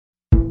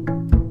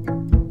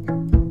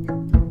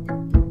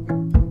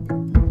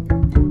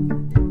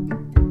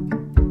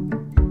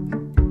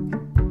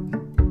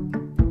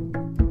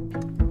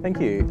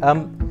you.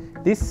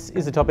 This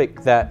is a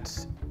topic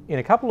that in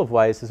a couple of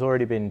ways has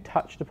already been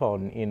touched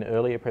upon in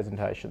earlier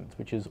presentations,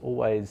 which is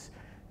always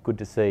good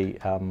to see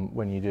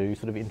when you do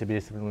sort of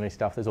interdisciplinary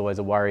stuff. There's always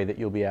a worry that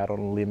you'll be out on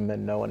a limb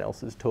and no one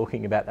else is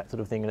talking about that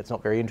sort of thing and it's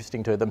not very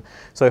interesting to them.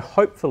 So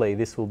hopefully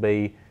this will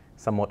be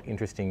somewhat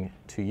interesting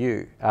to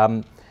you.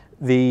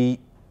 The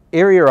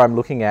area I'm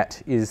looking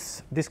at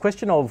is this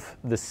question of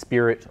the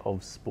spirit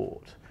of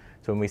sport.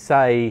 So when we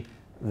say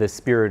the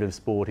spirit of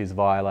sport is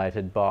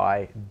violated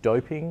by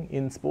doping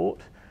in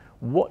sport,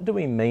 what do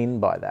we mean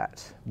by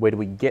that? Where do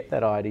we get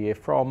that idea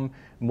from?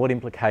 And what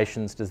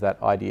implications does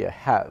that idea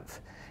have?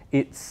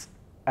 It's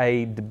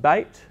a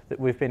debate that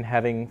we've been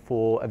having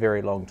for a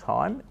very long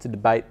time. It's a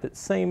debate that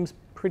seems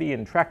pretty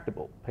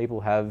intractable. People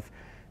have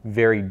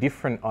very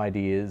different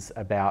ideas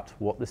about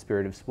what the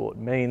spirit of sport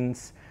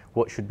means,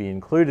 what should be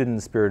included in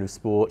the spirit of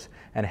sport,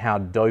 and how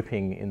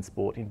doping in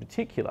sport in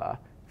particular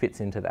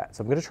fits into that.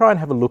 So I'm going to try and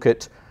have a look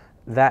at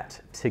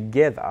that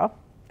together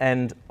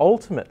and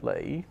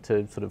ultimately,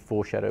 to sort of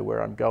foreshadow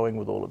where I'm going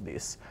with all of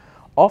this,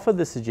 offer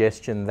the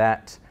suggestion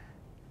that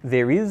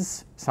there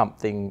is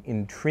something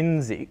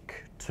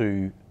intrinsic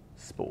to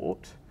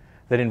sport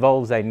that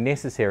involves a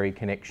necessary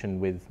connection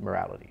with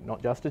morality,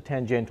 not just a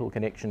tangential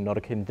connection, not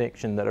a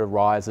connection that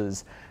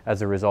arises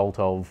as a result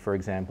of, for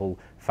example,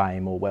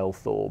 fame or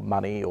wealth or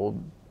money or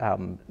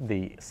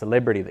the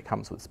celebrity that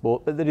comes with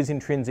sport, but that is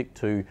intrinsic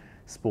to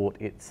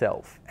sport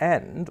itself.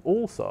 And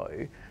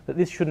also that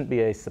this shouldn't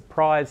be a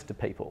surprise to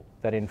people,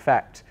 that in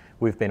fact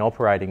we've been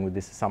operating with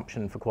this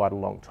assumption for quite a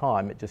long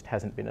time. It just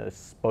hasn't been a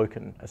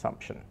spoken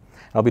assumption.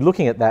 And I'll be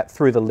looking at that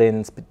through the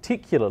lens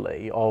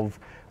particularly of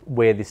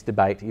where this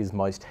debate is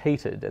most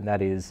heated, and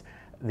that is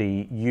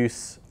the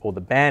use, or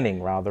the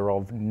banning rather,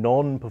 of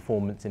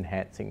non-performance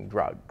enhancing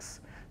drugs.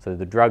 So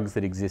the drugs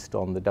that exist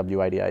on the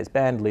WADA's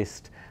banned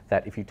list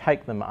that if you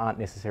take them aren't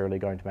necessarily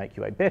going to make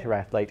you a better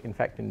athlete. In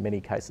fact, in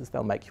many cases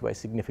they'll make you a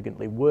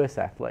significantly worse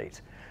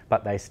athlete,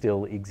 but they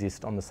still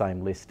exist on the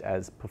same list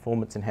as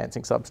performance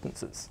enhancing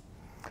substances.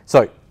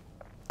 So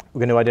we're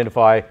going to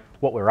identify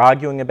what we're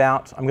arguing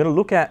about. I'm going to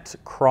look at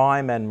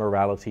crime and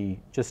morality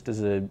just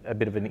as a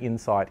bit of an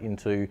insight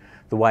into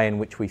the way in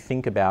which we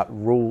think about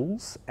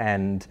rules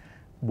and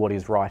what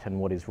is right and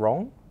what is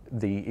wrong,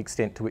 the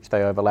extent to which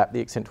they overlap, the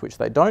extent to which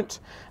they don't.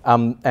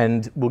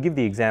 And we'll give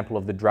the example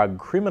of the drug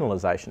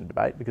criminalisation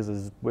debate because,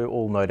 as we're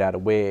all no doubt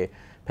aware,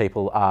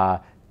 people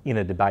are in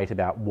a debate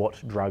about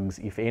what drugs,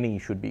 if any,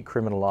 should be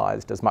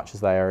criminalised as much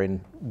as they are in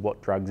what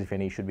drugs, if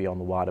any, should be on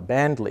the wider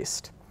banned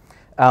list.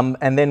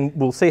 And then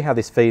we'll see how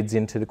this feeds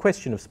into the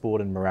question of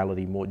sport and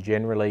morality more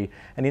generally,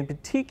 and in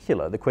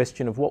particular the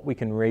question of what we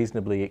can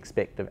reasonably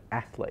expect of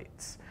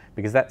athletes,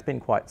 because that's been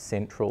quite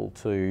central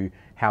to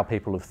how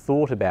people have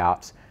thought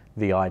about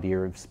the idea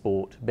of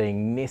sport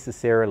being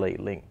necessarily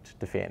linked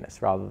to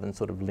fairness rather than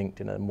sort of linked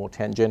in a more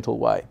tangential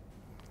way.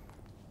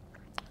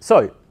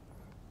 So,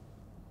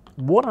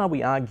 what are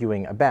we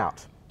arguing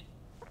about?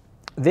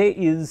 There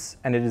is,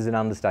 and it is an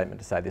understatement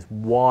to say this,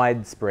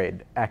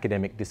 widespread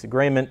academic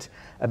disagreement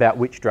about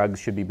which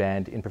drugs should be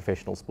banned in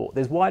professional sport.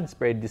 There's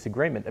widespread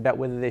disagreement about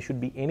whether there should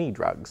be any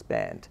drugs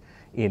banned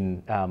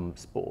in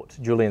sport.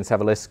 Julian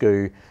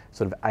Savulescu,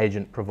 sort of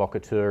agent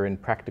provocateur in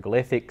practical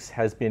ethics,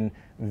 has been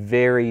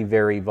very,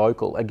 very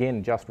vocal.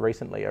 Again, just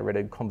recently I read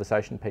a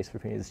conversation piece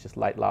from his just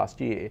late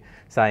last year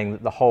saying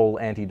that the whole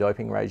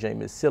anti-doping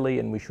regime is silly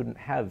and we shouldn't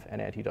have an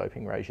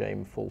anti-doping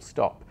regime, full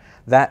stop.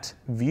 That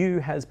view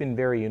has been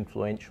very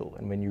influential,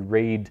 and when you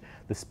read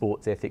the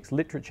sports ethics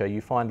literature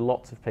you find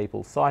lots of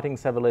people citing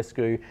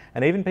Savulescu,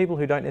 and even people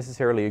who don't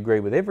necessarily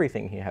agree with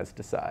everything he has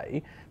to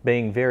say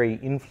being very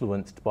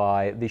influenced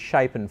by the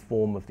shape and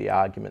form of the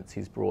arguments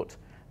he's brought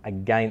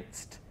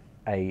against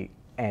an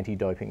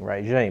anti-doping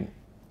regime.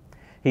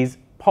 He's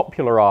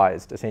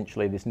popularised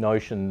essentially this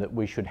notion that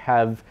we should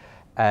have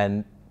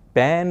a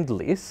banned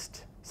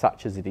list,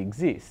 such as it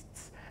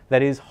exists,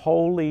 that is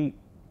wholly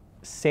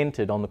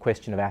centred on the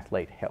question of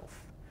athlete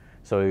health.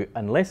 So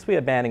unless we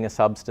are banning a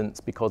substance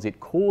because it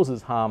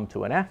causes harm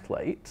to an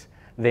athlete,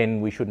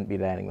 then we shouldn't be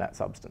banning that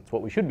substance.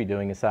 What we should be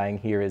doing is saying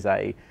here is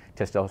a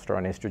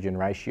testosterone-estrogen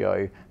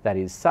ratio that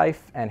is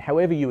safe, and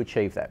however you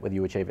achieve that, whether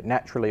you achieve it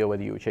naturally or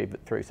whether you achieve it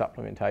through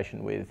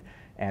supplementation with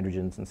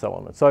androgens and so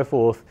on and so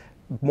forth,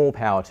 more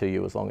power to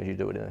you as long as you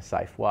do it in a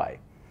safe way.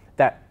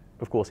 That,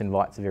 of course,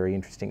 invites a very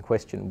interesting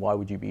question. Why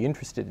would you be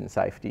interested in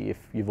safety if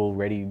you've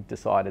already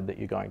decided that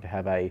you're going to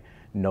have a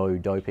no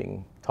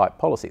doping type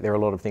policy? There are a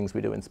lot of things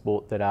we do in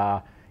sport that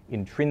are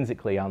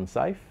intrinsically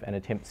unsafe, and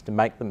attempts to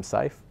make them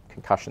safe,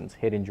 concussions,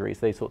 head injuries,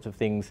 these sorts of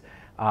things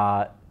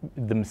are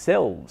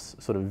themselves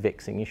sort of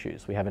vexing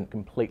issues. We haven't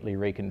completely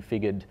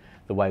reconfigured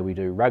the way we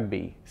do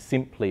rugby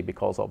simply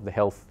because of the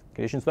health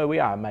conditions, though we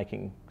are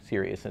making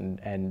serious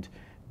and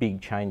big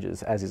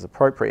changes as is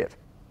appropriate.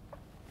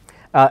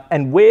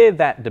 And where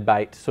that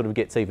debate sort of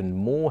gets even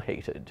more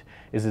heated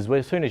is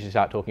as soon as you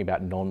start talking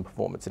about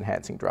non-performance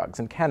enhancing drugs,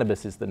 and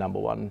cannabis is the number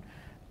one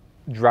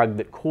drug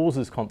that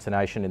causes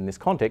consternation in this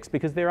context,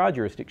 because there are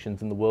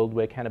jurisdictions in the world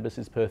where cannabis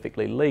is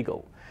perfectly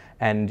legal,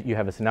 and you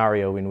have a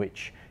scenario in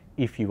which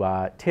if you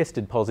are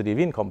tested positive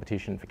in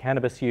competition for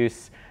cannabis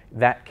use,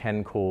 that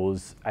can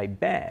cause a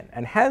ban,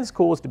 and has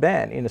caused a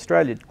ban in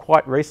Australia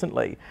quite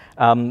recently.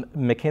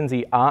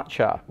 Mackenzie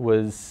Archer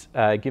was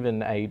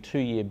given a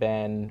 2-year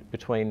ban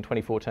between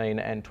 2014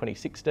 and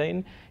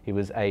 2016. He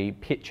was a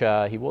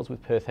pitcher. He was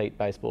with Perth Heat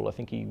Baseball. I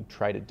think he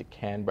traded to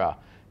Canberra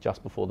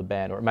just before the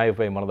ban, or it may have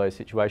been one of those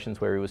situations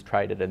where he was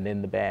traded and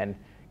then the ban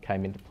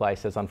came into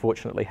place, as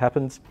unfortunately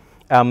happens.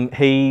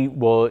 He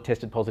was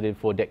tested positive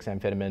for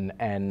dexamphetamine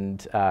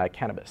and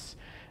cannabis.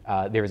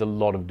 There is a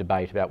lot of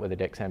debate about whether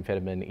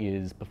dexamphetamine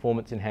is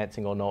performance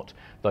enhancing or not,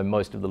 though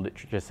most of the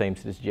literature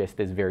seems to suggest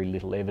there's very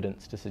little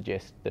evidence to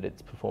suggest that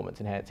it's performance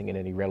enhancing in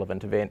any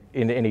relevant event,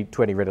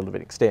 to any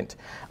relevant extent.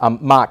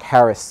 Mark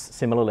Harris,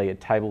 similarly a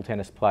table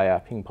tennis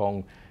player, ping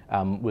pong,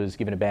 was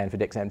given a ban for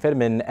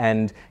dexamphetamine,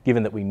 and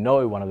given that we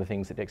know one of the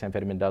things that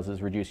dexamphetamine does is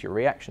reduce your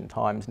reaction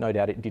times, no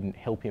doubt it didn't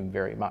help him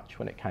very much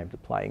when it came to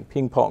playing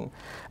ping pong.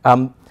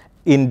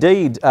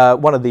 Indeed,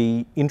 one of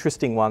the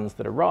interesting ones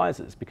that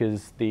arises,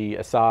 because the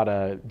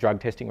ASADA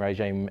drug testing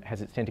regime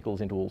has its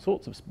tentacles into all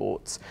sorts of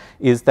sports,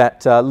 is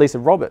that Lisa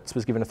Roberts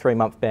was given a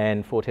 3-month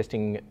ban for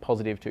testing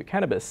positive to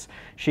cannabis.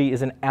 She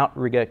is an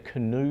outrigger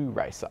canoe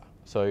racer.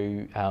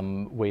 So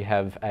we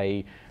have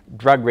a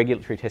drug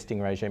regulatory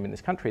testing regime in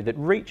this country that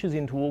reaches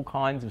into all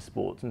kinds of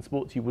sports, and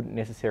sports you wouldn't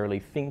necessarily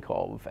think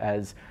of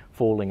as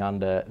falling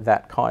under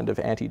that kind of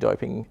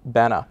anti-doping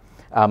banner.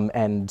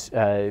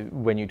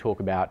 When you talk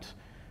about,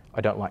 I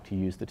don't like to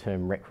use the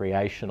term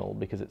recreational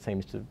because it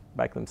seems to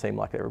make them seem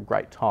like they're a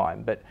great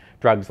time, but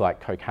drugs like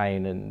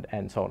cocaine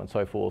and so on and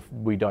so forth,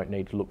 we don't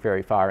need to look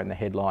very far in the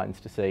headlines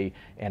to see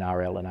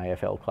NRL and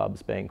AFL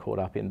clubs being caught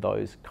up in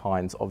those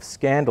kinds of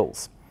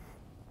scandals.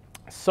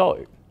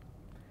 So,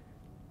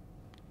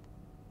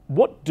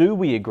 what do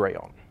we agree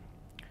on?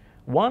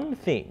 One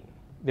thing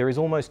there is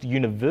almost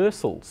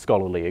universal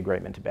scholarly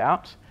agreement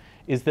about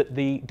is that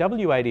the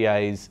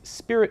WADA's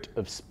spirit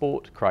of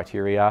sport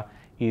criteria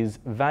is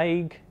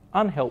vague,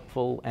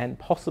 unhelpful and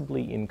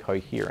possibly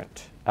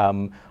incoherent.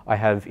 I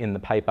have in the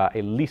paper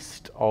a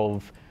list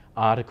of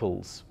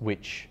articles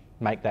which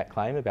make that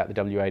claim about the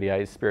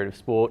WADA's spirit of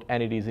sport,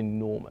 and it is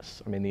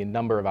enormous. I mean, the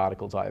number of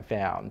articles I have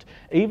found,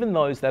 even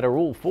those that are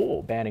all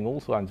for banning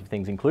all kinds of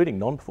things, including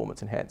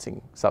non-performance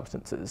enhancing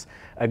substances,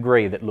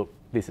 agree that, look,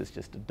 this is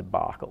just a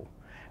debacle.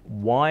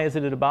 Why is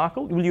it a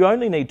debacle? Well, you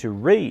only need to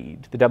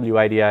read the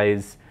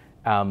WADA's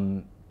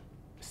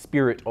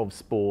spirit of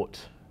sport.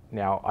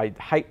 Now, I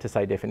hate to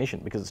say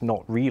definition because it's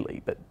not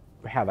really, but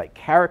how they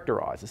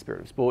characterise the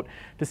spirit of sport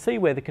to see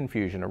where the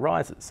confusion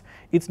arises.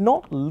 It's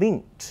not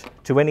linked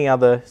to any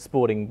other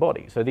sporting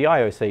body. So the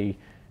IOC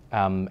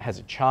has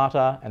a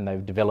charter, and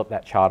they've developed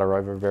that charter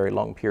over a very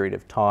long period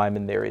of time,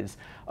 and there is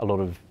a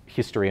lot of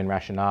history and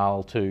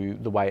rationale to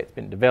the way it's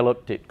been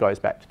developed. It goes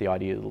back to the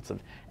ideals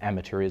of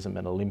amateurism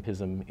and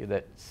Olympism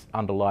that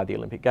underlie the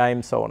Olympic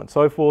Games, so on and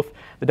so forth.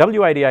 The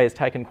WADA has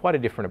taken quite a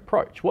different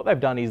approach. What they've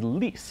done is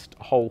list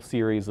a whole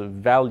series of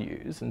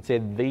values and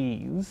said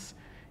these,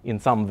 in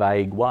some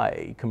vague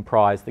way,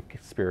 comprise the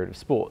spirit of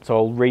sport. So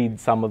I'll read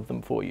some of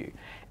them for you.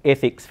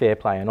 Ethics, fair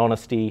play and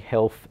honesty,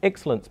 health,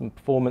 excellence and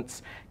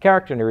performance,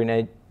 character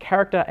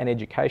and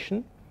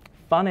education,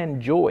 fun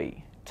and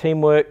joy,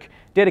 teamwork,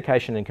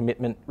 dedication and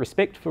commitment,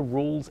 respect for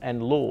rules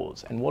and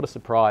laws. And what a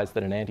surprise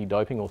that an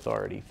anti-doping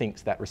authority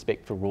thinks that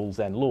respect for rules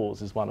and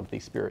laws is one of the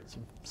spirits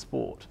of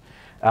sport.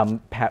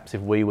 Perhaps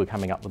if we were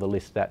coming up with a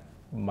list that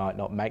might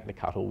not make the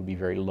cut or would be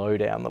very low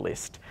down the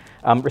list.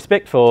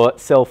 Respect for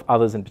self,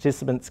 others and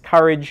participants,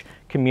 courage,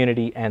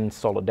 community and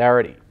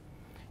solidarity.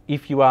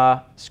 If you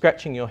are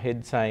scratching your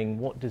head saying,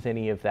 what does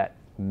any of that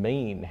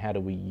mean? How do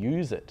we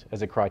use it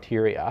as a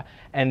criteria?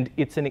 And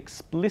it's an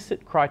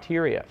explicit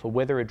criteria for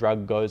whether a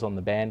drug goes on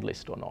the banned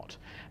list or not.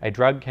 A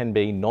drug can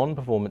be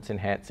non-performance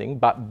enhancing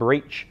but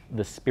breach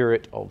the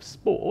spirit of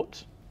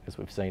sport, as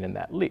we've seen in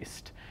that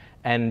list,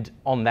 and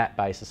on that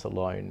basis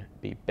alone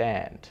be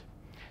banned.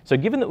 So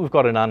given that we've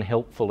got an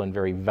unhelpful and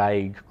very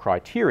vague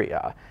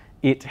criteria,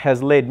 it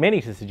has led many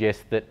to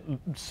suggest that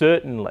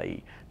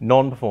certainly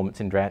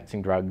non-performance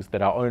enhancing drugs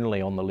that are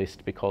only on the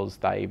list because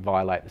they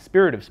violate the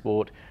spirit of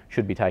sport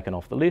should be taken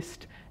off the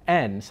list,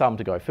 and some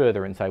to go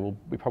further and say, well,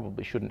 we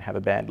probably shouldn't have a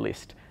banned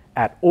list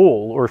at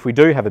all, or if we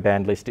do have a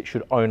banned list, it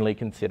should only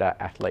consider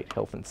athlete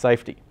health and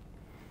safety.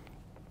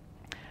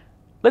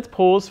 Let's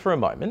pause for a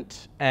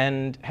moment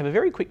and have a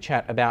very quick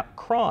chat about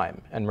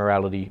crime and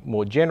morality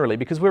more generally,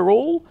 because we're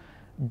all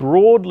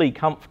broadly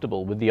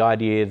comfortable with the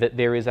idea that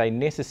there is a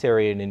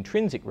necessary and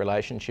intrinsic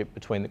relationship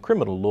between the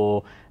criminal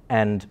law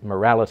and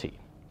morality.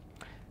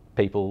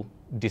 People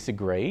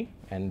disagree,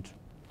 and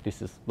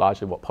this is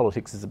largely what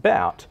politics is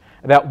about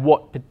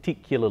what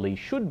particularly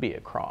should be a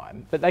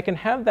crime, but they can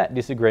have that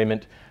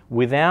disagreement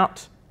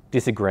without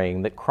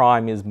disagreeing that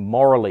crime is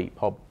morally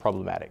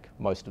problematic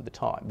most of the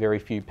time. Very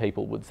few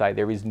people would say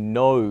there is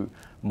no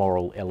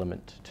moral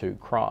element to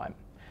crime.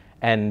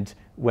 And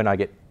when I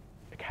get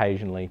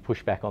occasionally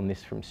pushback on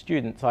this from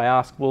students, I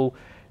ask, well,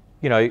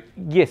 you know,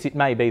 yes, it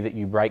may be that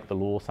you break the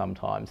law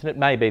sometimes, and it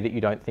may be that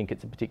you don't think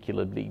it's a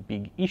particularly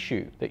big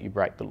issue that you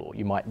break the law.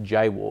 You might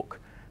jaywalk,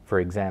 for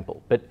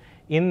example. But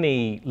in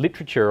the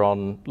literature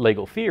on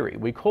legal theory,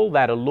 we call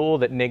that a law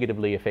that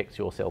negatively affects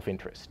your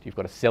self-interest. You've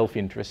got a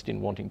self-interest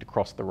in wanting to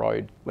cross the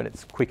road when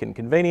it's quick and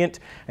convenient,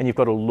 and you've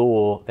got a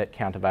law that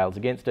countervails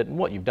against it. And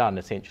what you've done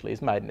essentially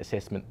is made an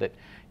assessment that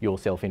your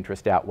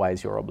self-interest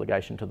outweighs your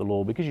obligation to the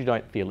law because you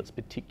don't feel it's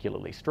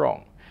particularly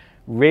strong.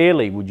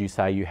 Rarely would you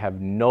say you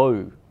have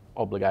no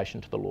obligation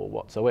to the law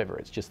whatsoever.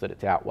 It's just that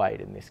it's outweighed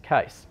in this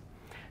case.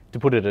 To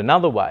put it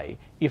another way,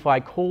 if I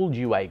called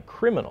you a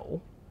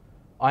criminal,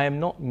 I am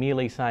not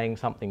merely saying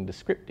something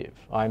descriptive.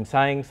 I'm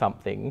saying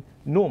something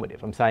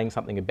normative. I'm saying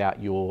something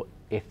about your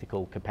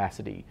ethical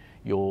capacity,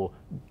 your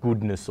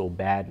goodness or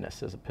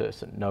badness as a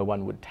person. No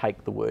one would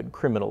take the word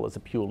criminal as a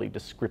purely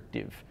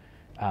descriptive,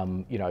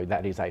 you know,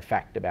 that is a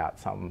fact about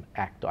some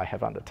act I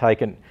have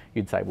undertaken.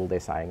 You'd say, well, they're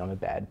saying I'm a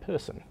bad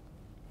person.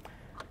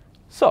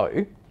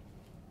 So,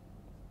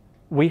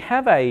 we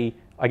have a,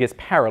 I guess,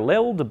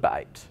 parallel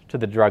debate to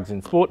the drugs in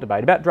sport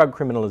debate about drug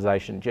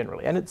criminalisation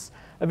generally, and it's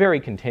a very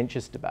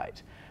contentious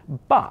debate,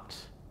 but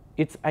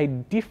it's a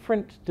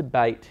different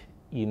debate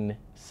in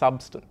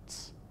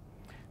substance.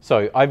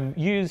 So I've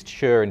used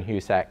Scher and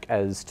Husak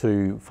as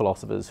two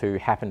philosophers who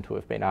happen to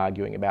have been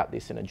arguing about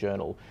this in a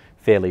journal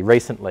fairly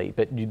recently,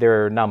 but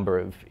there are a number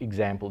of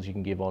examples you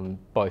can give on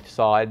both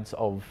sides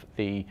of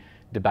the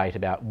debate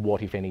about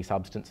what, if any,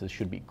 substances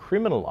should be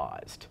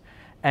criminalised.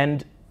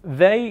 And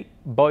they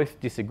both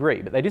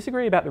disagree, but they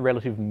disagree about the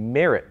relative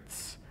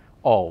merits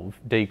of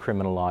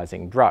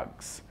decriminalising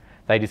drugs.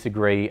 They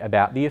disagree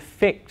about the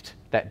effect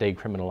that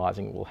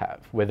decriminalising will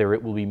have, whether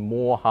it will be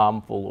more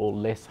harmful or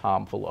less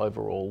harmful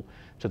overall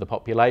to the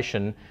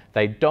population.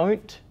 They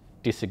don't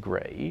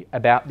disagree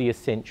about the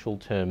essential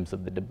terms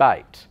of the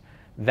debate.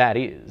 That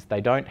is,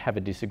 they don't have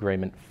a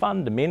disagreement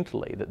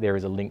fundamentally that there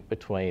is a link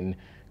between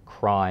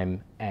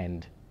crime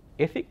and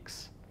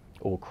ethics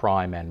or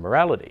crime and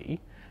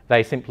morality.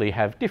 They simply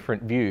have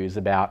different views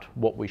about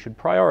what we should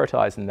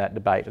prioritise in that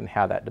debate and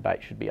how that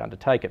debate should be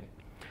undertaken.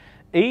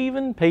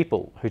 Even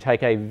people who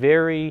take a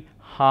very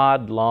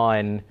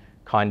hard-line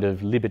kind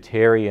of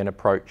libertarian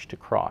approach to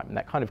crime,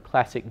 that kind of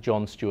classic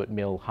John Stuart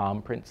Mill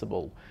harm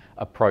principle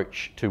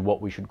approach to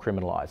what we should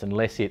criminalise.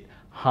 Unless it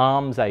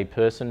harms a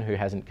person who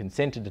hasn't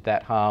consented to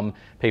that harm,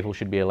 people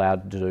should be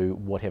allowed to do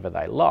whatever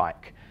they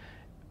like.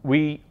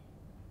 We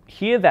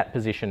hear that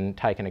position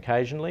taken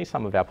occasionally.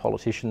 Some of our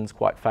politicians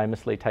quite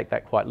famously take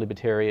that quite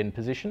libertarian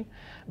position.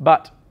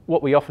 But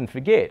what we often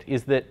forget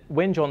is that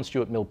when John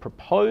Stuart Mill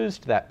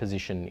proposed that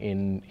position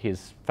in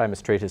his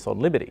famous treatise on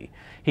liberty,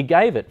 he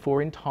gave it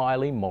for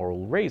entirely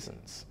moral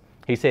reasons.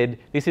 He said,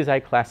 this is a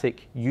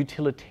classic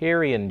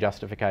utilitarian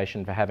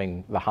justification for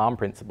having the harm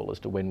principle as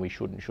to when we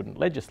should and shouldn't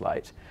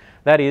legislate.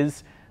 That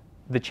is,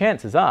 the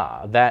chances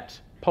are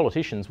that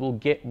politicians will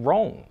get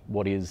wrong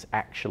what is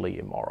actually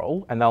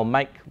immoral, and they'll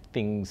make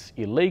things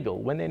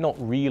illegal when they're not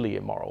really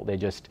immoral.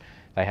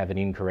 They have an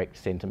incorrect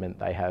sentiment,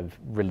 they have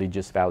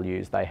religious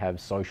values, they have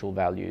social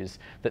values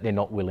that they're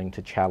not willing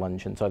to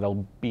challenge, and so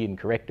they'll be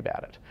incorrect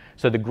about it.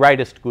 So the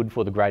greatest good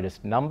for the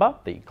greatest number,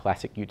 the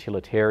classic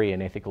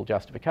utilitarian ethical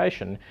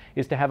justification,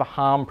 is to have a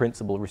harm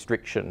principle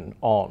restriction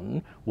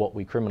on what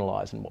we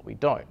criminalise and what we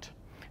don't.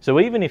 So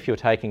even if you're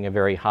taking a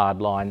very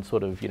hard line,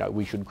 sort of, you know,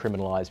 we should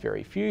criminalise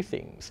very few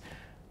things,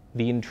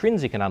 the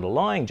intrinsic and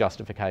underlying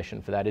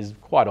justification for that is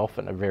quite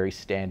often a very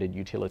standard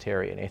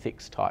utilitarian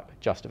ethics type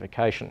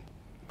justification.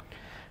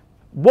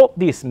 What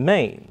this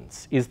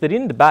means is that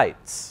in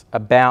debates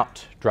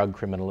about drug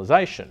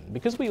criminalisation,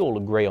 because we all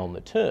agree on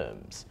the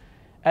terms,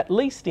 at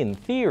least in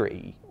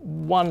theory,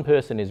 one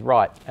person is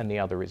right and the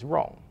other is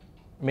wrong.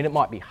 I mean, it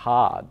might be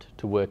hard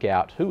to work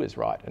out who is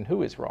right and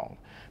who is wrong,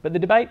 but the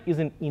debate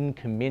isn't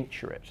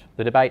incommensurate.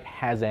 The debate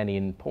has an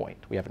end point.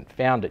 We haven't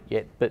found it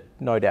yet, but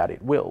no doubt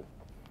it will.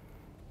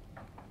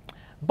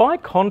 By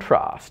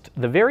contrast,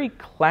 the very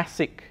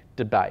classic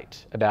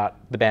debate about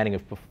the banning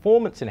of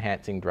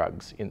performance-enhancing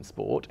drugs in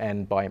sport,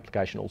 and by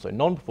implication also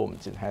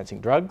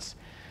non-performance-enhancing drugs,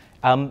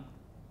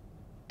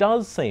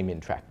 does seem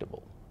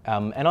intractable.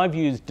 And I've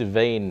used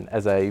Devine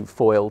as a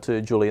foil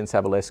to Julian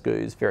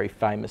Savulescu's very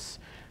famous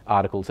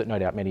articles that no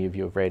doubt many of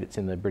you have read. It's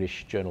in the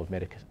British Journal of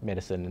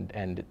Medicine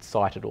and it's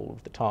cited all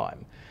of the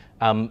time.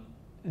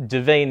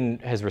 Devine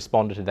has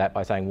responded to that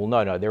by saying, well,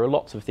 no, there are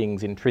lots of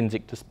things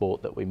intrinsic to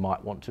sport that we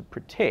might want to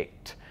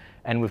protect,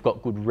 and we've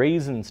got good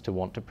reasons to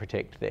want to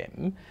protect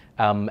them,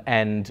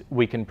 and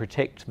we can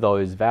protect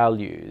those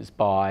values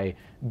by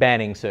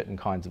banning certain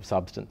kinds of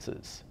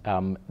substances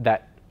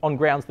that on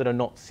grounds that are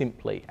not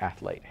simply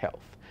athlete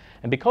health.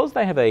 And because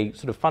they have a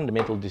sort of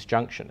fundamental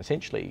disjunction,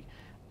 essentially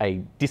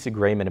a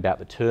disagreement about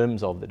the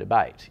terms of the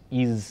debate,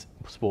 is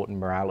sport and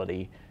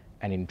morality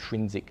an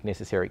intrinsic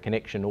necessary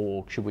connection,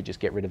 or should we just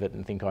get rid of it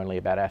and think only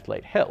about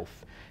athlete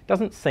health? It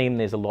doesn't seem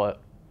there's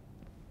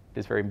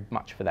very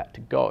much for that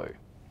to go.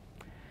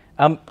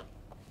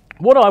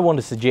 What I want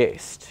to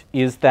suggest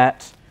is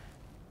that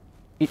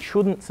it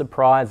shouldn't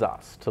surprise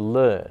us to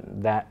learn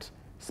that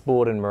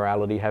sport and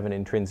morality have an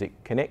intrinsic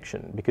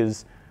connection,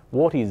 because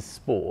what is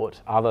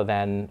sport other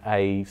than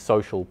a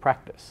social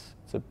practice?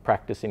 It's a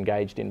practice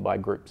engaged in by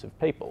groups of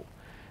people.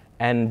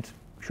 And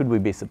should we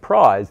be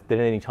surprised that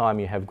any time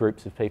you have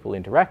groups of people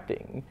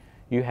interacting,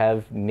 you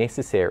have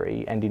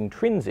necessary and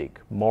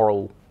intrinsic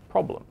moral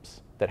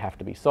problems that have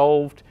to be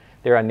solved?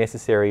 There are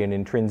necessary and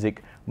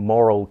intrinsic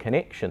moral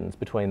connections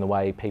between the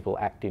way people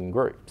act in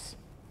groups.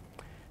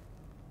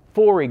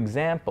 For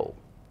example,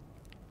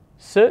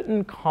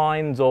 certain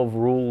kinds of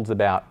rules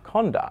about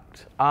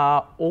conduct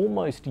are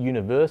almost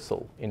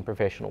universal in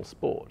professional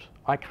sport.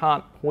 I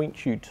can't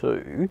point you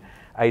to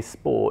a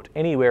sport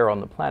anywhere on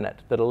the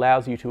planet that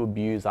allows you to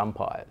abuse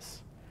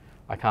umpires.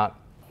 I can't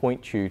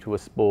point you to a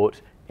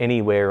sport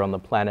anywhere on the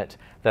planet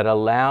that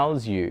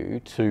allows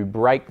you to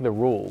break the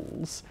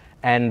rules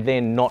and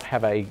then not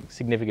have a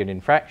significant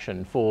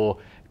infraction for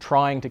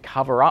trying to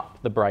cover up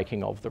the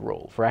breaking of the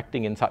rule, for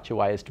acting in such a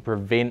way as to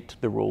prevent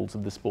the rules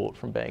of the sport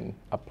from being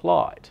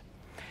applied.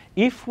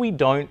 If we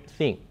don't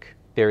think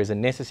there is a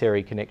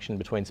necessary connection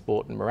between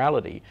sport and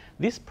morality,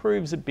 this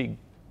proves a big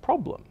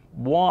problem.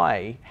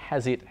 Why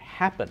has it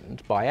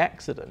happened by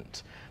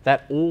accident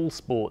that all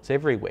sports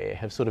everywhere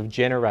have sort of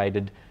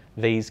generated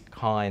these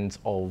kinds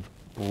of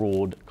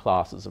broad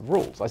classes of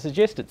rules? I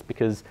suggest it's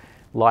because,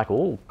 like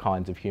all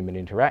kinds of human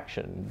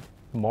interaction,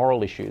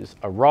 moral issues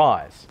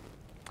arise.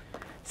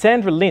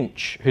 Sandra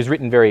Lynch, who's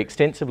written very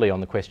extensively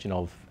on the question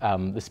of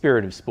the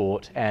spirit of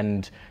sport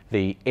and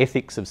the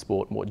ethics of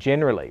sport more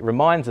generally,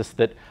 reminds us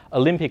that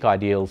Olympic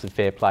ideals of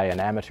fair play and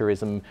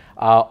amateurism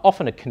are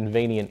often a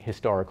convenient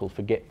historical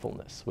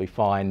forgetfulness. We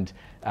find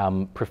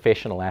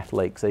professional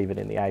athletes, even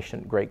in the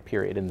ancient Greek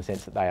period, in the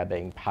sense that they are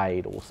being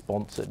paid or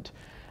sponsored.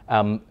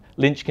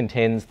 Lynch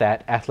contends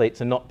that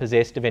athletes are not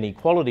possessed of any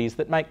qualities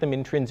that make them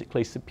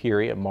intrinsically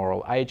superior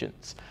moral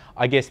agents.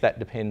 I guess that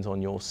depends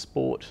on your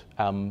sport.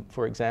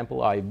 For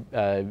example, I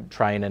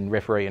train and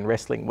referee in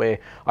wrestling, where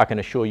I can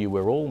assure you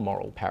we're all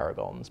moral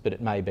paragons, but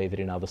it may be that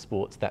in other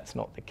sports that's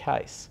not the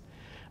case.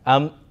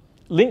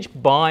 Lynch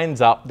binds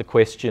up the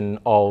question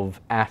of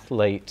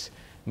athlete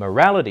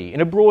morality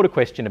in a broader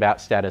question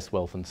about status,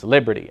 wealth and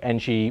celebrity, and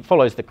she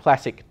follows the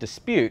classic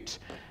dispute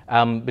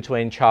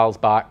between Charles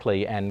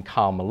Barkley and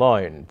Karl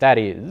Malone. That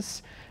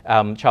is,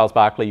 Charles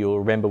Barkley, you'll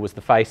remember, was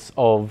the face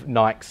of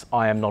Nike's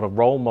I Am Not a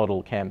Role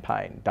Model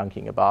campaign.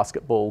 Dunking a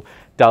basketball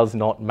does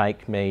not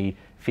make me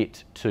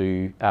fit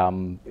to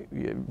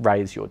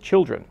raise your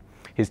children.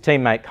 His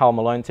teammate Karl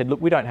Malone said,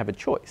 look, we don't have a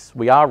choice.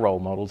 We are role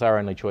models. Our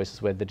only choice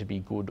is whether to be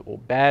good or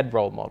bad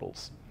role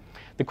models.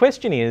 The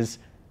question is,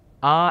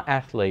 are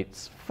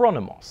athletes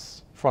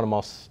phronimos?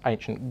 Phronimos,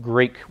 ancient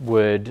Greek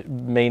word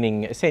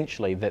meaning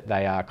essentially that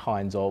they are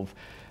kinds of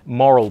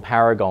moral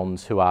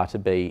paragons who are to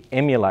be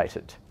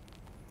emulated.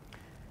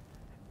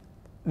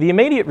 The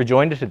immediate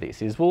rejoinder to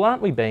this is, well,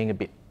 aren't we being a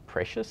bit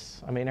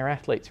precious? I mean, are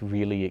athletes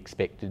really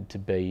expected to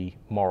be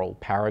moral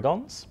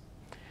paragons?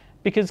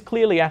 Because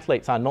clearly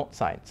athletes are not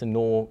saints, and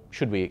nor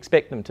should we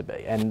expect them to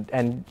be.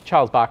 And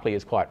Charles Barkley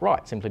is quite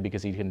right. Simply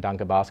because he can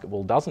dunk a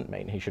basketball doesn't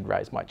mean he should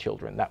raise my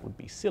children. That would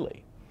be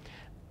silly.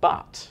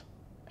 But,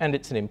 and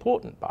it's an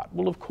important but,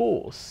 well, of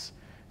course,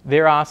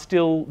 there are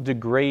still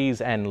degrees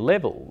and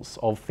levels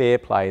of fair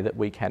play that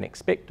we can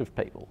expect of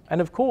people.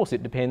 And of course,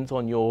 it depends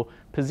on your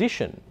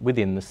position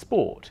within the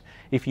sport.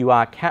 If you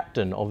are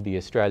captain of the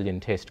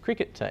Australian Test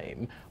cricket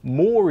team,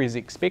 more is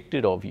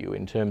expected of you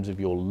in terms of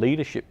your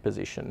leadership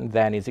position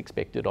than is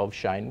expected of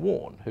Shane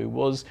Warne, who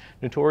was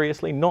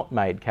notoriously not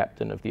made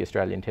captain of the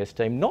Australian Test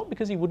team, not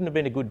because he wouldn't have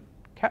been a good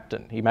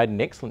captain. He made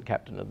an excellent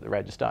captain of the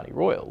Rajasthani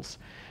Royals.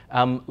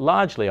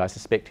 Largely, I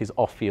suspect his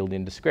off-field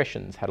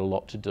indiscretions had a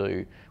lot to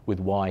do with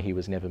why he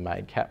was never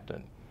made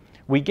captain.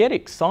 We get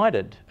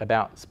excited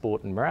about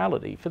sport and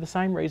morality for the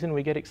same reason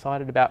we get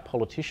excited about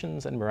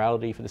politicians and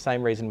morality, for the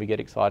same reason we get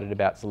excited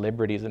about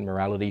celebrities and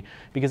morality,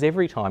 because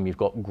every time you've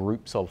got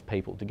groups of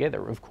people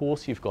together, of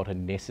course you've got a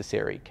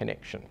necessary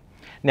connection.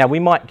 Now, we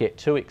might get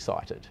too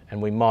excited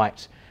and we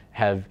might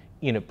have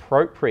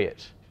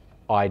inappropriate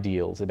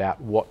ideals about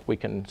what we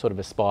can sort of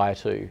aspire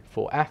to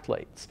for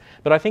athletes.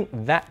 But I think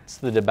that's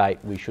the debate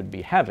we should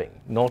be having,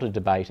 not a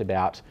debate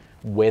about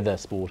whether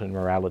sport and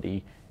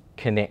morality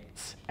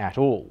connects at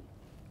all.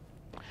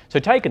 So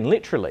taken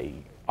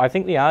literally, I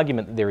think the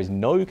argument that there is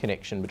no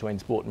connection between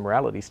sport and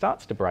morality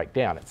starts to break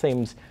down. It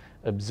seems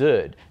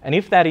absurd. And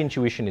if that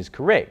intuition is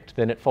correct,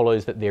 then it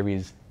follows that there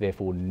is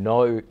therefore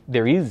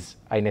there is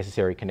a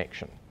necessary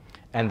connection.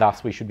 And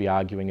thus we should be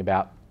arguing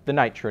about the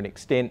nature and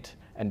extent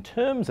and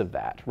terms of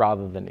that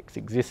rather than its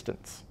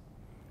existence.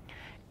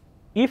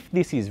 If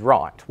this is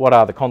right, what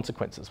are the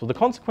consequences? Well, the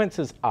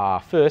consequences are,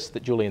 first,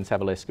 that Julian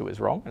Savulescu is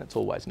wrong, and it's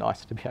always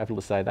nice to be able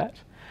to say that.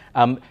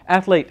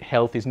 Athlete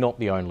health is not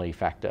the only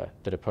factor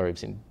that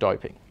approves in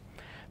doping.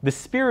 The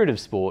spirit of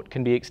sport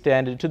can be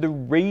extended to the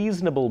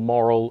reasonable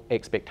moral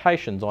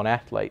expectations on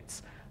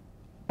athletes,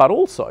 but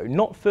also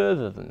not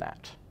further than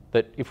that.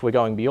 That if we're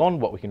going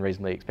beyond what we can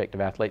reasonably expect of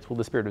athletes, well,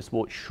 the spirit of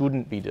sport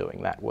shouldn't be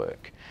doing that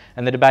work.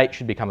 And the debate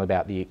should become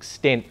about the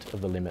extent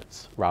of the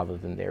limits rather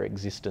than their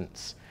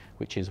existence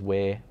which is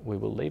where we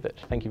will leave it.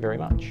 Thank you very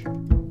much.